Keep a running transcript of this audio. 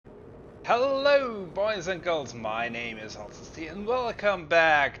Hello, boys and girls. My name is T, and welcome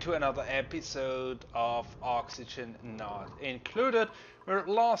back to another episode of Oxygen Not Included, where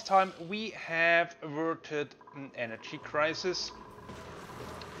last time we have averted an energy crisis.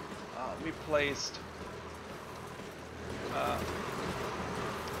 We placed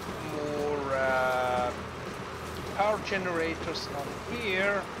more power generators on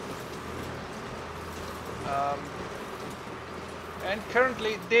here. And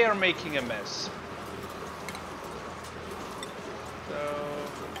currently they are making a mess. So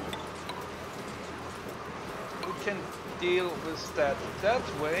we can deal with that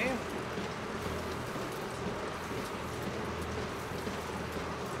way.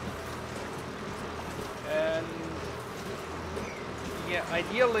 And yeah,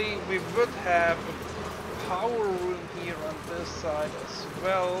 ideally we would have a power room here on this side as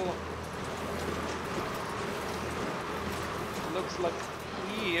well. Looks like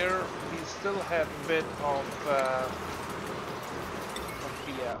here we still have a bit of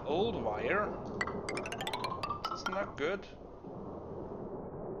the old wire. It's not good.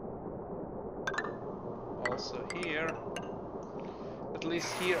 Also here, at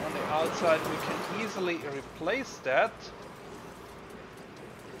least here on the outside, we can easily replace that.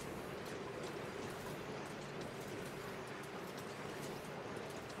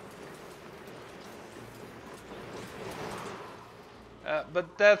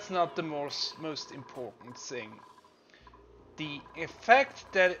 But that's not the most important thing. The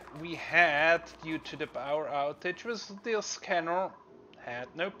effect that we had due to the power outage was the scanner had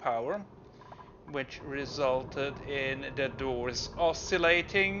no power, which resulted in the doors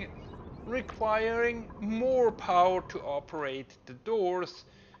oscillating, requiring more power to operate the doors,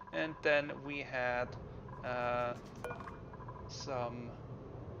 and then we had some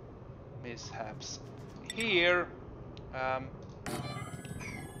mishaps here.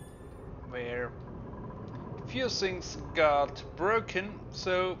 Where few things got broken,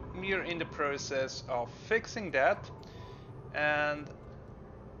 so we're in the process of fixing that, and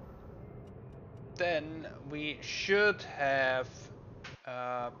then we should have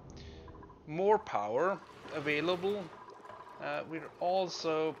more power available. We're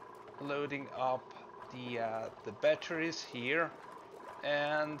also loading up the batteries here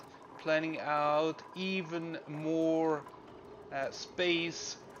and planning out even more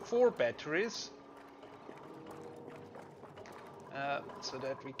space for batteries, so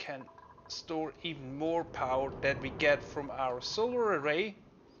that we can store even more power that we get from our solar array,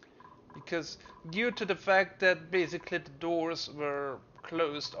 because due to the fact that basically the doors were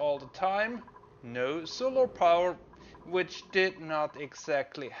closed all the time, no solar power, which did not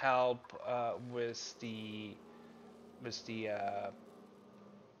exactly help with the uh,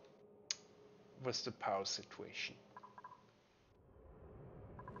 with the power situation.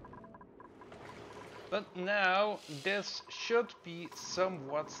 But now this should be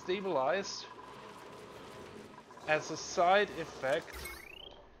somewhat stabilized. As a side effect,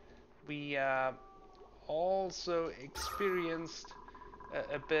 we also experienced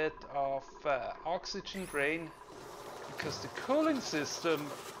a bit of oxygen drain because the cooling system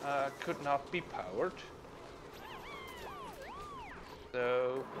could not be powered.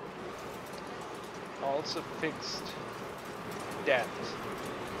 So also fixed that.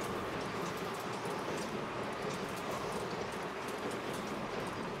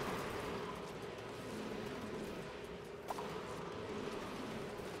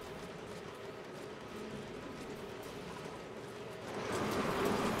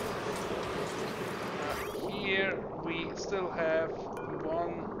 Here we still have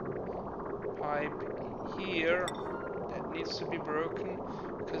one pipe here that needs to be broken,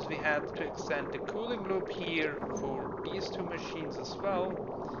 because we had to extend the cooling loop here for these two machines as well,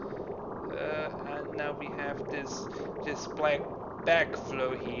 and now we have this black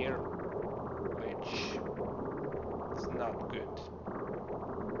backflow here, which is not good.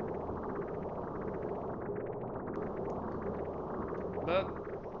 But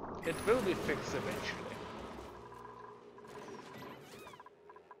it will be fixed eventually.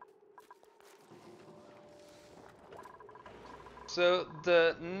 So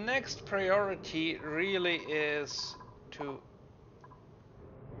the next priority really is to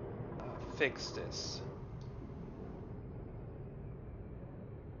fix this.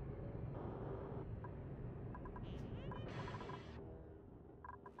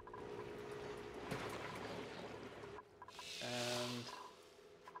 And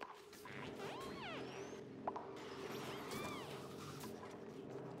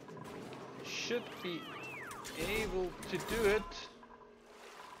should be able to do it.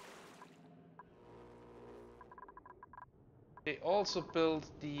 They also build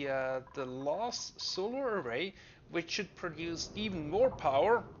the last solar array, which should produce even more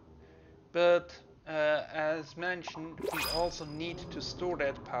power. But as mentioned, we also need to store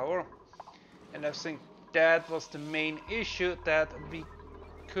that power, and I think that was the main issue, that we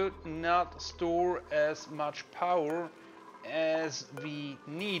could not store as much power as we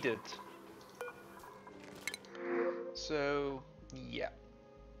needed. So yeah,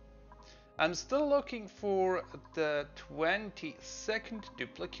 I'm still looking for the 22nd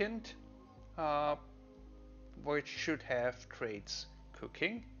duplicant, uh, which should have traits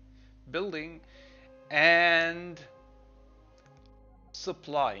cooking, building, and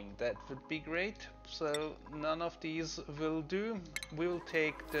supplying. That would be great. So none of these will do. We'll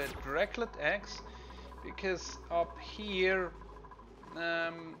take the directlet X, because up here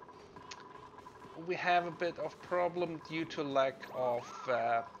we have a bit of problem due to lack of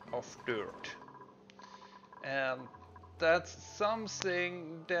dirt, and that's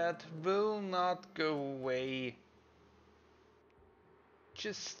something that will not go away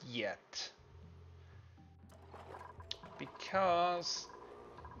just yet, because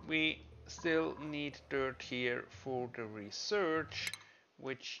we still need dirt here for the research,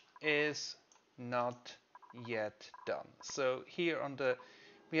 which is not yet done. So here on the,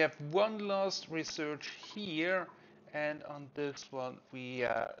 we have one last research here, and on this one we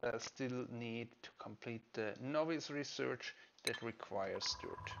still need to complete the novice research that requires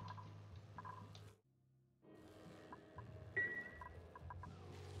dirt.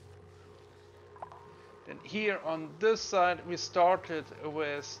 Then here on this side we started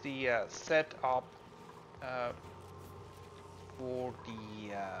with the setup uh, for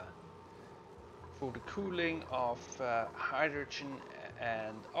the cooling of hydrogen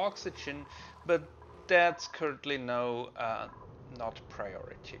and oxygen, but that's currently not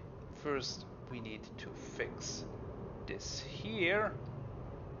priority. First we need to fix this here,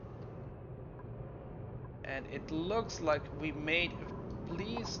 and it looks like we made at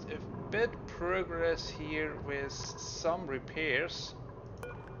least a bit progress here with some repairs.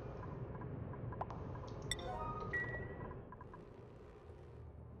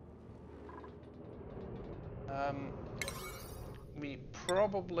 We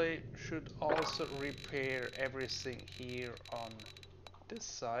probably should also repair everything here on this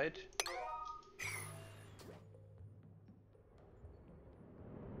side.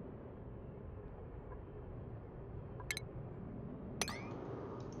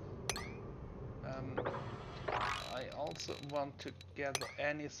 I also want to gather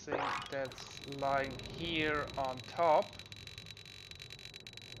anything that's lying here on top.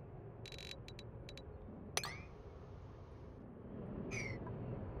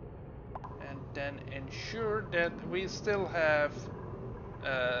 And then ensure that we still have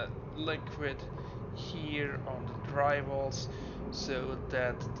liquid here on the drywalls, so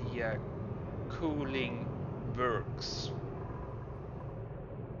that the cooling works.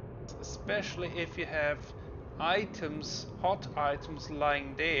 Especially if you have items, hot items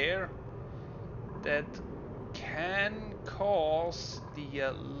lying there, that can cause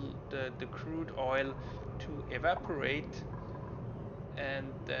the crude oil to evaporate,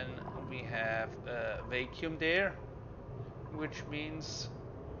 and then we have a vacuum there, which means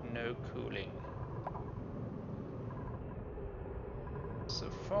no cooling. So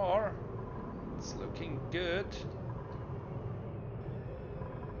far it's looking good.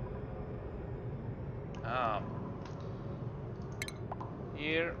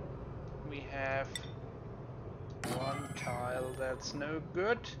 Here we have one tile that's no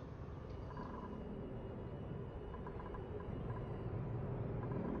good.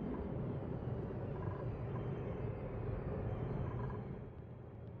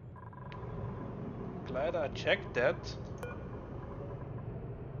 Glad I checked that.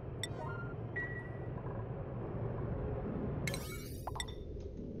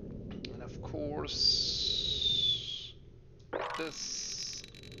 And of course, this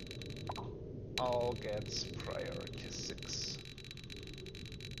all gets priority 6.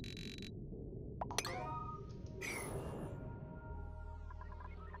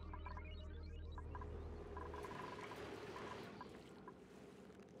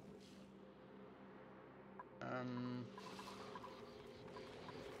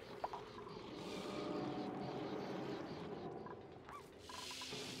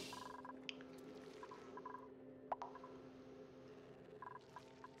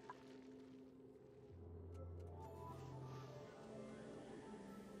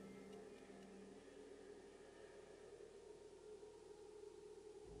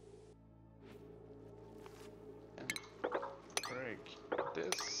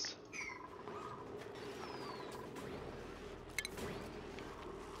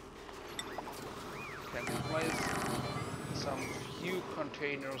 can place some few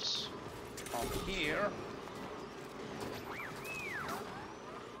containers on here.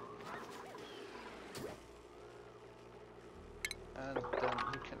 And then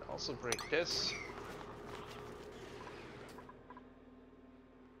we can also break this.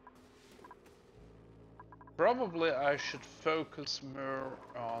 Probably I should focus more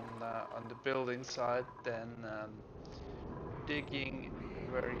on the building side than digging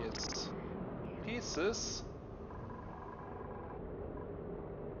various pieces.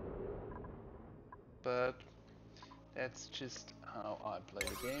 But that's just how I play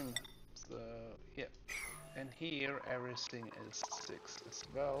the game. So yeah, and here everything is 6 as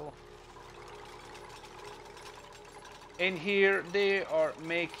well. And here they are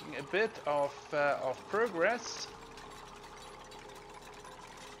making a bit of progress.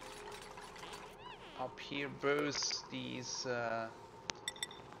 Up here, both these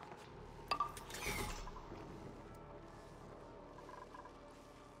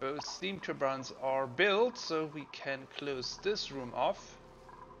both steam turbines are built, so we can close this room off.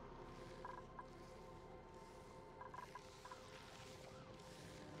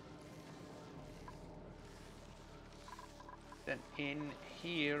 Then in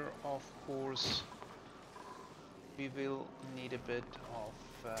here, of course, we will need a bit of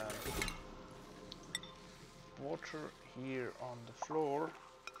water here on the floor.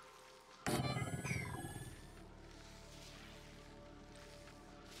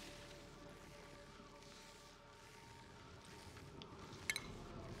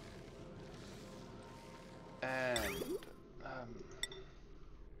 And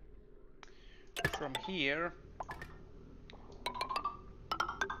from here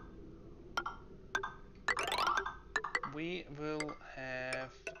we will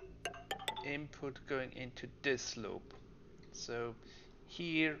have input going into this loop. So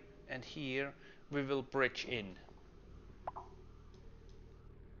here and here we will bridge in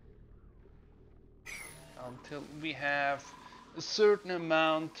until we have a certain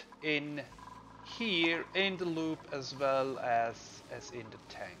amount in here in the loop as well as in the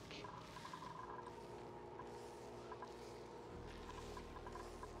tank.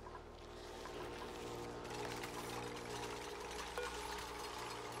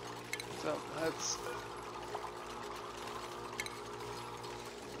 So let's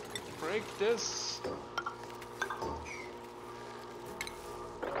break this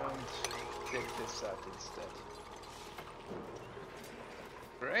and take this out instead.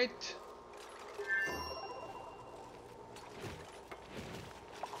 Great.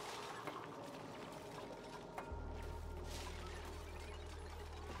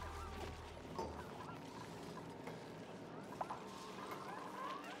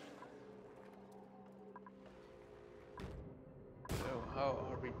 How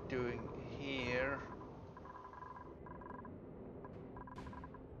are we doing here?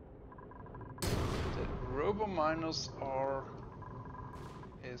 The robo-miners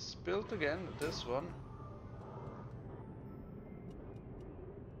is built again, this one.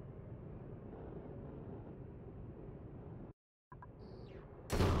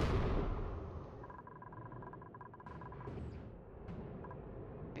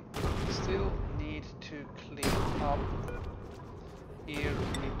 We still need to clean up. Here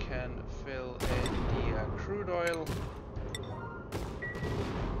we can fill in the crude oil.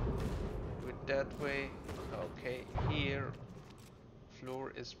 With that way, okay, here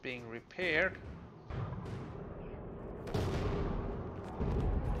floor is being repaired.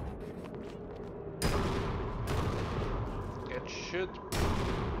 It should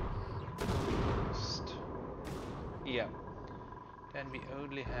just, yeah. Then we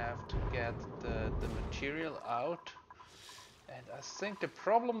only have to get the material out. And I think the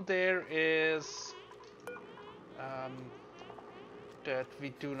problem there is that we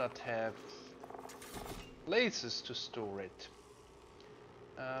do not have places to store it.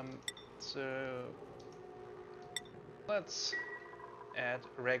 So let's add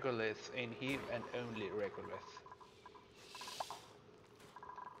regolith in here and only regolith.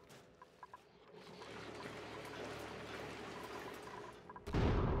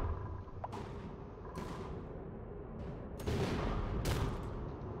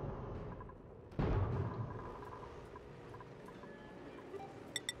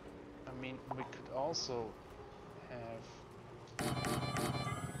 I mean, we could also have a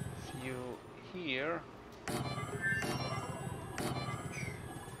few here.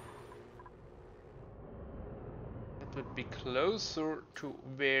 It would be closer to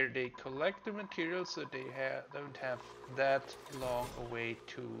where they collect the material, so they don't have that long a way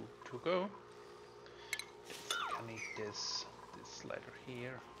to go. Let's connect this ladder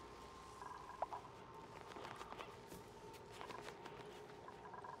here.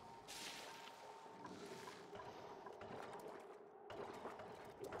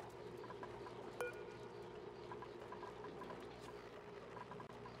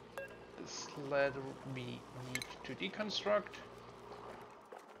 ladder we need to deconstruct.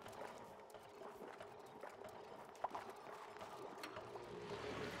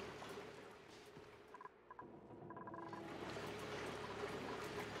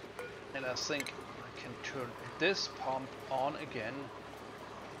 And I think I can turn this pump on again.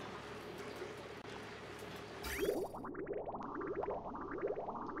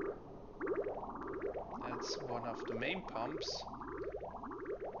 That's one of the main pumps.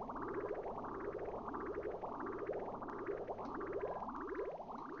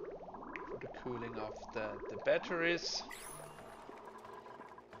 For the cooling of the batteries.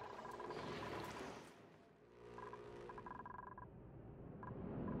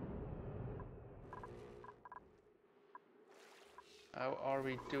 How are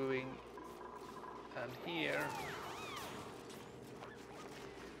we doing? And here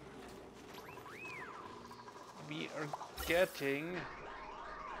we are getting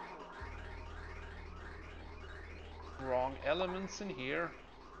wrong elements in here.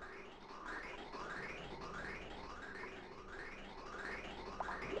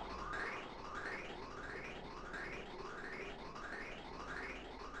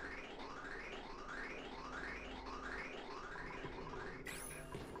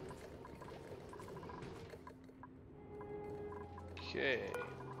 Okay.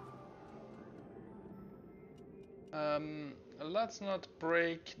 Let's not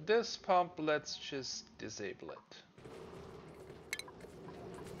break this pump, let's just disable it.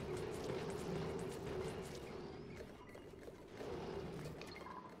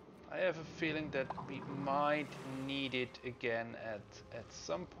 I have a feeling that we might need it again at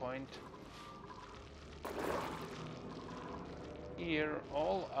some point. Here,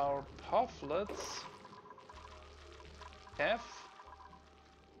 all our pufflets have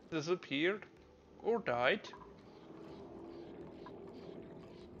disappeared or died.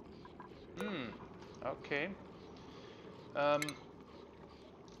 Okay.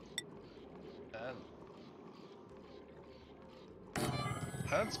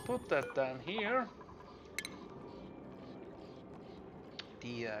 Let's put that down here.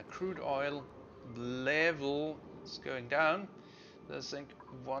 The crude oil level is going down. I think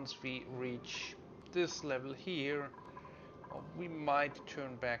once we reach this level here, we might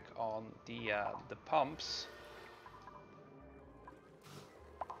turn back on the pumps.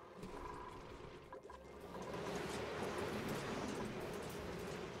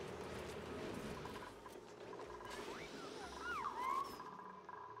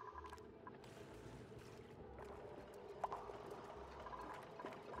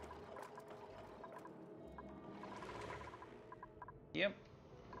 Yep.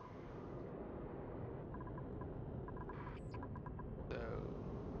 So,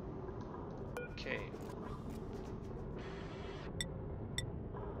 okay.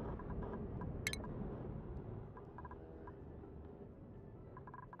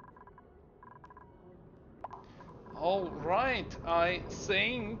 All right, I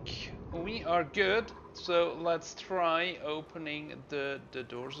think we are good. So let's try opening the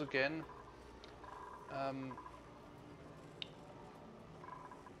doors again.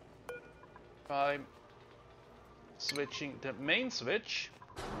 By switching the main switch.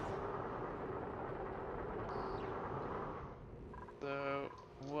 So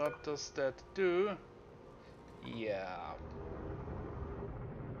what does that do? Yeah.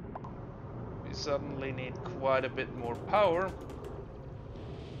 We suddenly need quite a bit more power.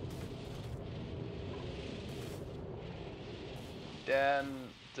 Than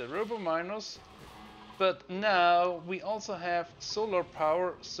the robo-miners. But now we also have solar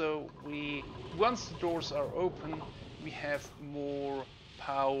power, so once the doors are open, we have more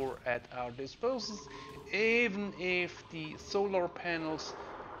power at our disposal, even if the solar panels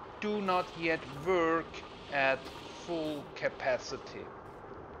do not yet work at full capacity.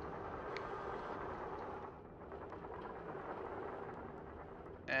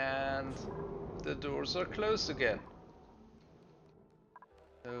 And the doors are closed again.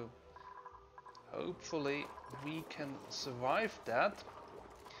 So hopefully we can survive that.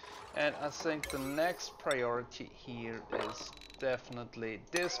 And I think the next priority here is definitely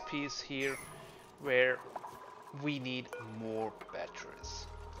this piece here, where we need more batteries.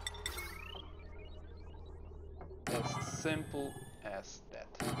 As simple as that.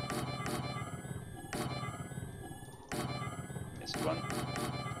 Missed one.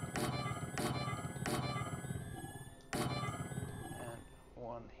 And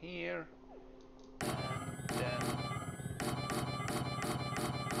one here. And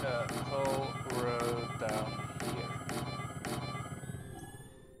then a whole row down here.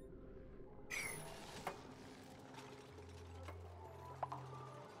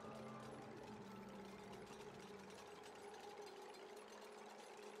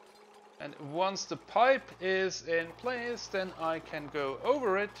 And once the pipe is in place, then I can go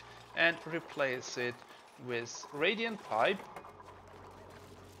over it and replace it with radiant pipe.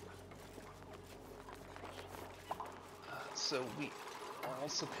 So we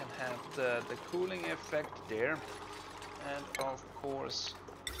also can have the cooling effect there. And of course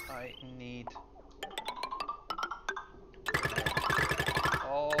I need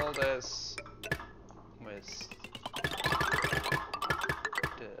all this with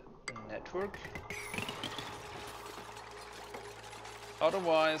the network.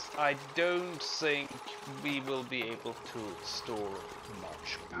 Otherwise, I don't think we will be able to store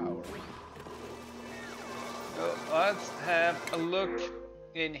much power. So let's have a look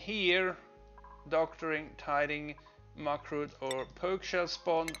in here. Doctoring, tiding, macrod or poke shell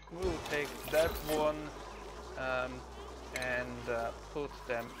spawn. We'll take that one and put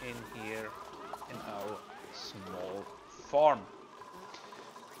them in here in our small farm.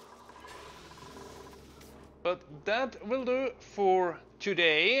 But that will do for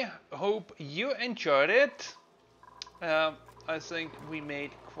today. Hope you enjoyed it. I think we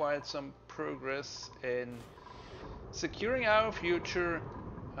made quite some progress in securing our future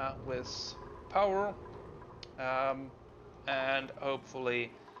with power, and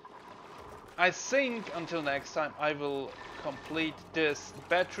hopefully, I think until next time I will complete this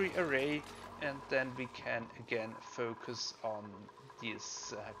battery array, and then we can again focus on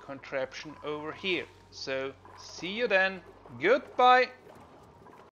this contraption over here. So see you then. Goodbye.